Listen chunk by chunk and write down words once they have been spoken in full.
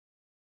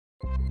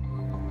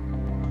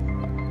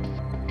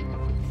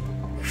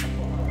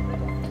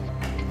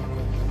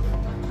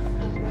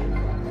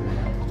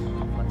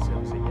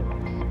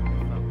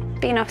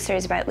Being an officer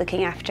is about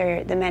looking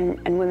after the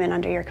men and women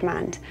under your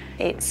command.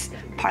 It's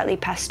partly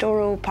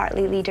pastoral,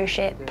 partly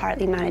leadership,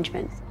 partly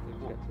management.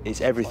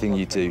 It's everything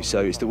you do,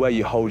 so it's the way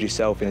you hold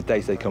yourself in a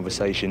day-to-day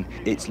conversation.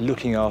 It's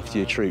looking after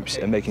your troops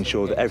and making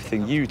sure that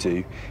everything you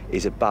do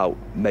is about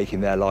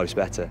making their lives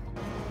better.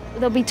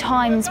 There'll be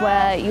times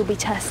where you'll be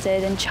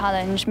tested and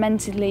challenged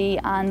mentally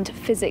and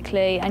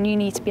physically, and you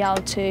need to be able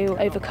to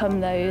overcome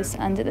those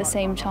and at the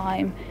same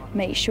time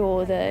make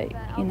sure that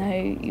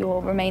you're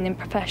remaining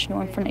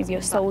professional in front of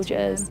your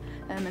soldiers,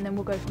 and then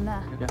we'll go from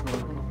there.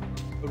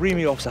 A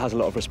REME officer has a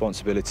lot of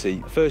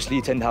responsibility. Firstly,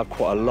 you tend to have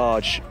quite a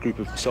large group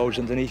of soldiers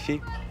underneath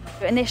you.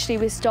 Initially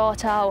we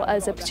start out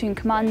as a platoon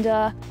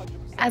commander.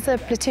 As a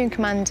platoon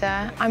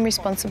commander, I'm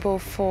responsible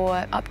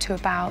for up to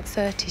about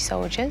 30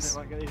 soldiers.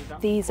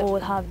 These all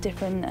have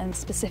different and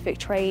specific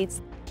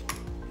trades.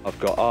 I've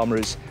got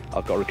armourers,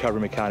 I've got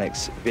recovery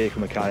mechanics, vehicle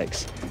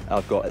mechanics,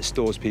 I've got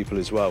stores people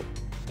as well.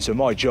 So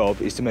my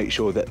job is to make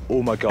sure that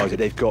all my guys,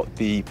 they've got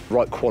the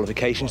right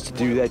qualifications to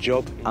do their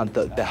job and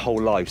that their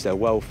whole lives, their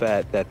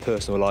welfare, their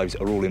personal lives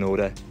are all in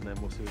order.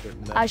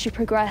 As you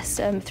progress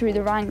through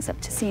the ranks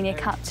up to senior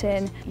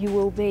captain, you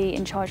will be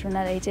in charge of an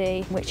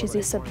LAD, which is a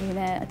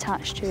subunit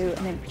attached to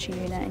an infantry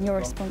unit, and you're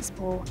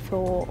responsible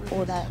for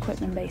all their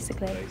equipment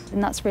basically.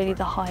 And that's really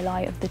the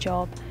highlight of the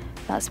job.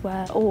 That's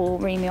where all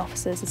REME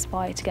officers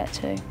aspire to get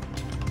to.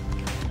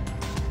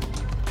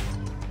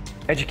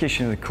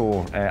 Education in the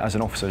Corps as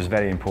an officer is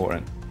very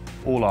important.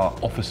 All our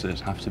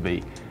officers have to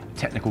be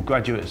technical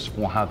graduates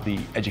or have the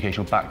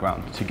educational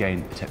background to gain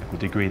a technical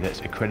degree that's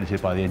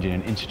accredited by the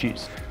engineering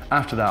institutes.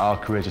 After that, our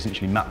careers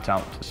essentially mapped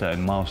out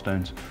certain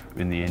milestones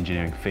in the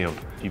engineering field.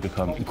 You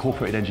become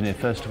incorporated engineer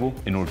first of all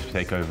in order to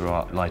take over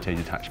our light aid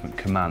detachment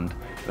command.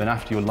 Then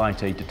after your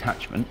light aid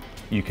detachment,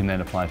 you can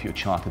then apply for your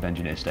chartered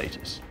engineer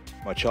status.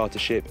 My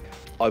chartership,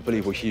 I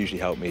believe, will hugely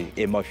help me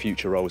in my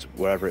future roles,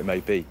 wherever it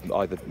may be,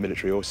 either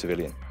military or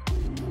civilian.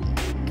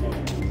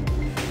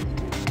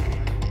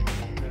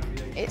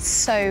 It's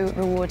so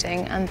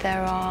rewarding and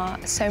there are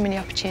so many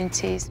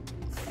opportunities.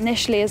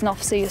 Initially as an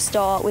officer you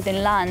start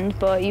within land,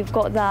 but you've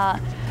got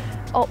that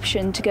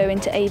option to go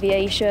into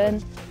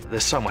aviation.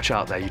 There's so much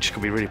out there, you just got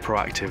to be really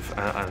proactive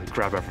and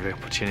grab every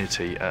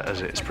opportunity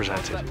as it's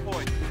presented.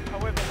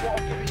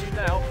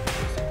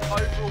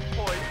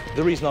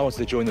 The reason I wanted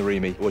to join the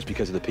REME was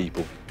because of the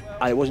people.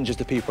 And it wasn't just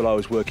the people I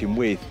was working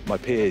with, my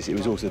peers, it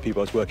was also the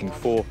people I was working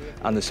for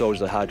and the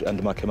soldiers I had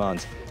under my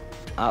command.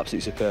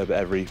 Absolutely superb at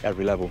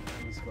every level.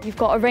 You've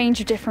got a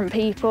range of different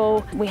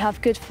people, we have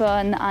good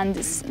fun and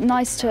it's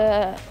nice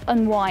to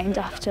unwind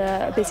after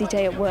a busy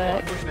day at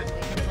work.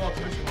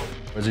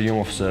 As a young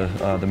officer,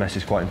 the mess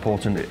is quite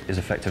important. It is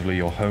effectively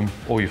your home.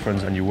 All your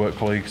friends and your work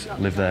colleagues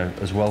live there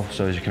as well,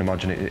 so as you can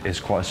imagine it is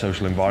quite a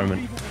social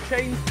environment.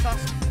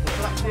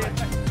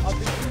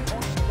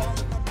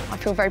 I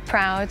feel very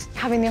proud.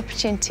 Having the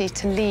opportunity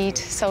to lead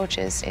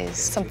soldiers is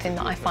something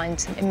that I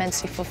find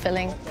immensely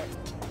fulfilling.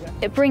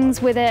 It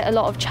brings with it a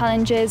lot of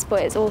challenges,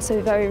 but it's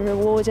also very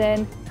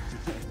rewarding.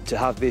 To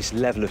have this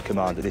level of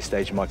command at this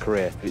stage of my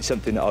career, it's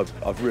something that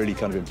I've really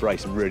kind of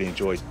embraced and really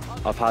enjoyed.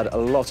 I've had a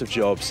lot of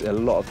jobs in a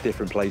lot of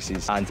different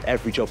places, and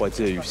every job I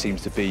do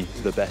seems to be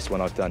the best one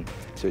I've done.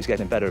 So it's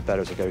getting better and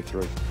better as I go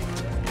through.